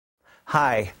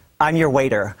Hi, I'm your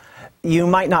waiter. You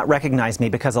might not recognize me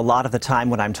because a lot of the time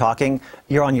when I'm talking,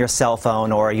 you're on your cell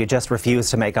phone or you just refuse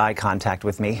to make eye contact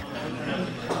with me.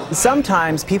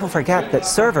 Sometimes people forget that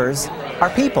servers are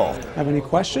people. Have any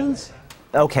questions?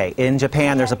 Okay, in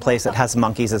Japan there's a place that has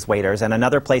monkeys as waiters and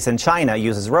another place in China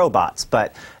uses robots,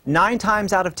 but 9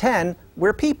 times out of 10,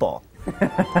 we're people.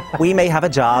 We may have a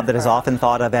job that is often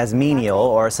thought of as menial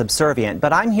or subservient,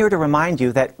 but I'm here to remind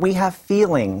you that we have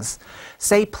feelings.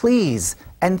 Say please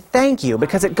and thank you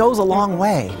because it goes a long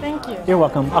way. Thank you. You're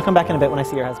welcome. I'll come back in a bit when I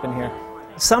see your husband here.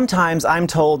 Sometimes I'm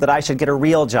told that I should get a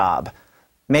real job.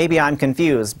 Maybe I'm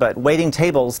confused, but waiting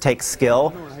tables takes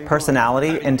skill,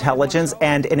 personality, intelligence,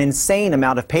 and an insane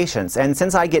amount of patience. And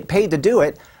since I get paid to do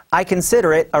it, I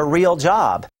consider it a real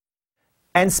job.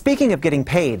 And speaking of getting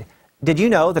paid, did you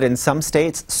know that in some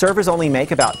states, servers only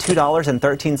make about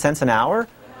 $2.13 an hour?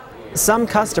 Some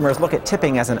customers look at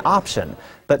tipping as an option,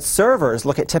 but servers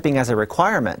look at tipping as a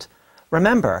requirement.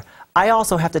 Remember, I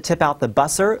also have to tip out the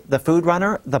busser, the food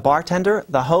runner, the bartender,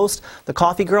 the host, the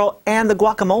coffee girl, and the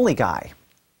guacamole guy.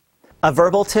 A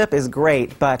verbal tip is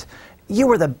great, but "you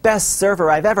were the best server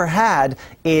I've ever had"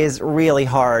 is really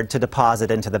hard to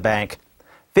deposit into the bank.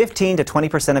 15 to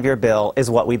 20% of your bill is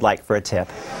what we'd like for a tip.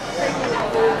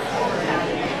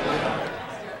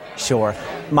 Sure,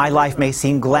 my life may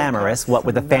seem glamorous, what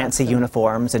with the fancy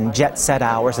uniforms and jet-set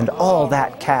hours and all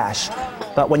that cash.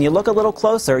 But when you look a little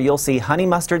closer, you'll see honey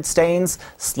mustard stains,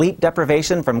 sleep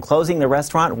deprivation from closing the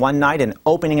restaurant one night and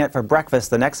opening it for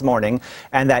breakfast the next morning,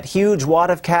 and that huge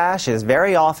wad of cash is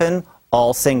very often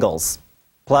all singles.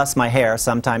 Plus, my hair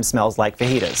sometimes smells like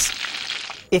fajitas.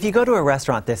 If you go to a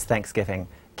restaurant this Thanksgiving,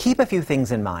 keep a few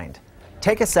things in mind.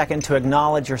 Take a second to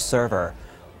acknowledge your server.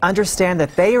 Understand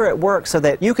that they are at work so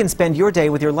that you can spend your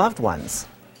day with your loved ones.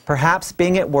 Perhaps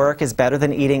being at work is better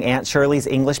than eating Aunt Shirley's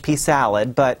English pea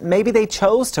salad, but maybe they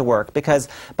chose to work because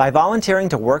by volunteering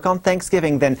to work on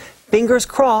Thanksgiving, then fingers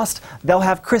crossed, they'll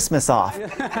have Christmas off.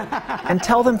 And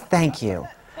tell them thank you,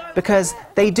 because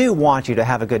they do want you to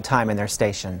have a good time in their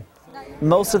station.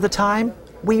 Most of the time,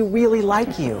 we really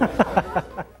like you.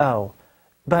 Oh,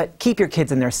 but keep your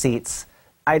kids in their seats.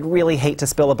 I'd really hate to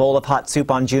spill a bowl of hot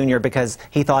soup on Junior because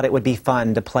he thought it would be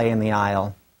fun to play in the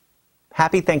aisle.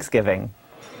 Happy Thanksgiving.